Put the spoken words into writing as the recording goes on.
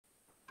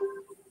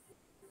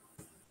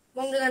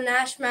Welcome to the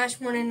Nash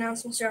MASH morning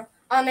announcement show.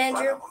 I'm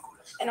Andrew.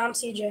 And I'm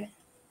CJ.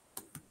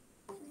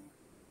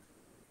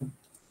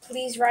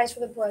 Please rise for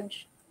the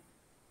pledge.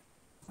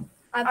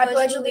 I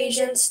pledge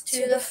allegiance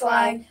to the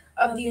flag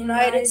of the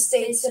United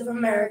States of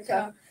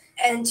America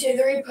and to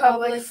the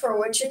republic for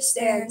which it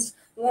stands,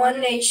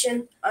 one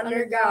nation,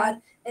 under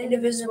God,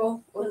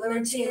 indivisible, with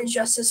liberty and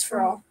justice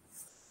for all.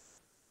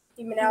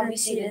 You may now be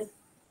seated.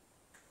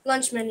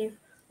 Lunch menu.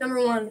 Number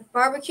 1,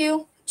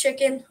 barbecue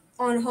chicken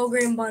on whole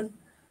grain bun.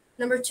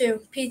 Number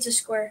 2, pizza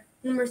square.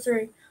 Number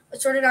 3,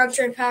 assorted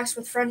entree packs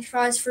with french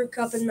fries, fruit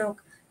cup, and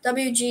milk.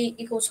 WG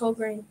equals whole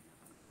grain.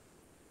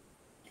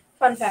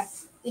 Fun fact.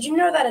 Did you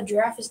know that a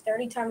giraffe is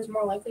 30 times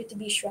more likely to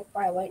be struck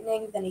by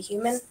lightning than a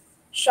human?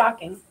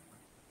 Shocking.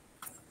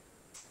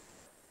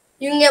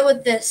 You can get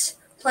with this.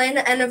 Play in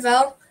the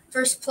NFL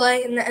versus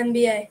play in the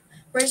NBA.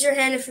 Raise your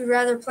hand if you'd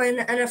rather play in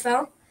the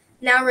NFL.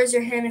 Now raise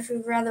your hand if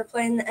you'd rather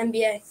play in the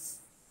NBA.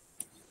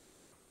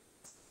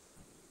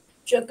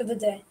 Joke of the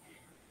day.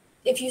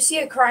 If you see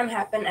a crime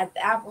happen at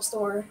the Apple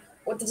Store,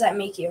 what does that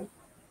make you?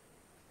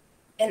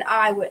 An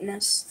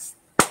eyewitness.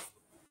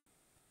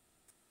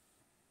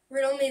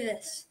 Riddle me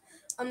this.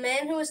 A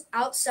man who was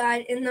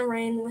outside in the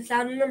rain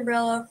without an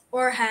umbrella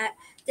or a hat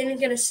didn't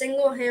get a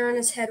single hair on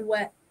his head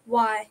wet.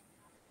 Why?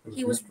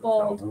 He was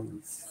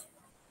bald.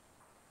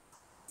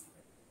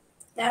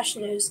 Nash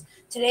News.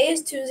 Today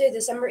is Tuesday,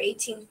 December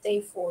 18th,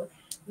 day 4.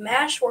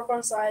 MASH, work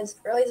on slides,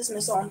 early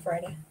dismissal on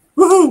Friday.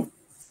 Woohoo!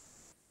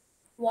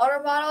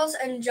 Water bottles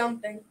and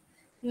jumping.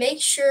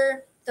 Make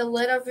sure the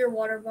lid of your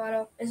water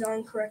bottle is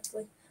on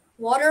correctly.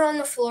 Water on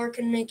the floor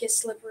can make it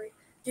slippery.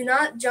 Do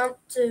not jump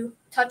to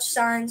touch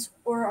signs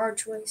or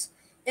archways.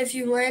 If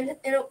you land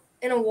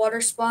in a water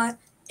spot,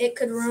 it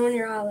could ruin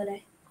your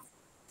holiday.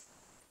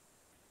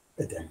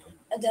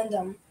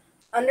 Addendum.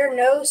 Under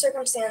no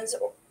circumstance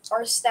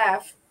are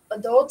staff,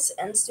 adults,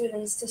 and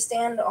students to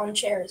stand on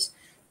chairs.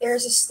 There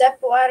is a step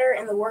ladder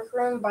in the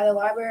workroom by the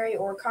library,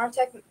 or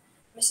contact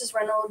Mrs.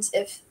 Reynolds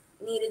if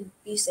needed.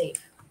 Be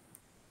safe.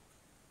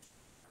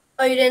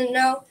 Oh, you didn't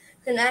know?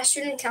 The Nash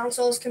Student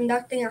Council is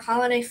conducting a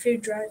holiday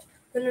food drive.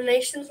 The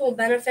donations will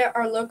benefit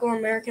our local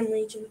American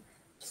Legion.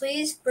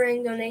 Please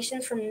bring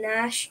donations from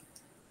Nash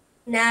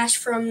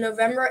from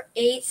November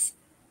 8th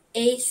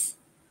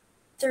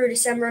through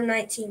December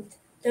 19th.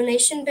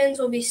 Donation bins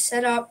will be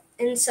set up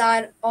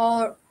inside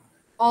all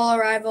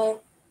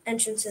arrival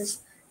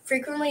entrances.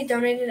 Frequently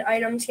donated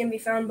items can be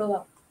found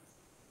below.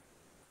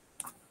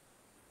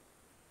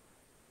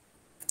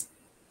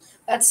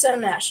 That's so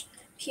Nash.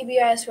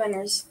 PBIS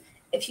winners.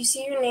 If you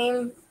see your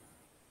name,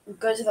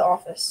 go to the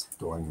office.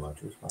 During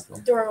lunch or special.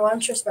 During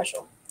lunch or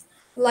special.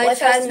 Life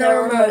has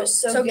no remote,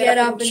 so get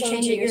up and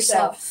change it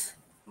yourself.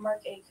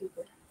 Mark A.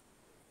 Cooper.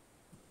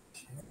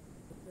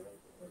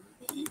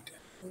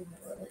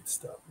 Let's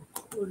stop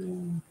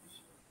recording.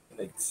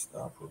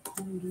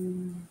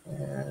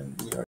 And we are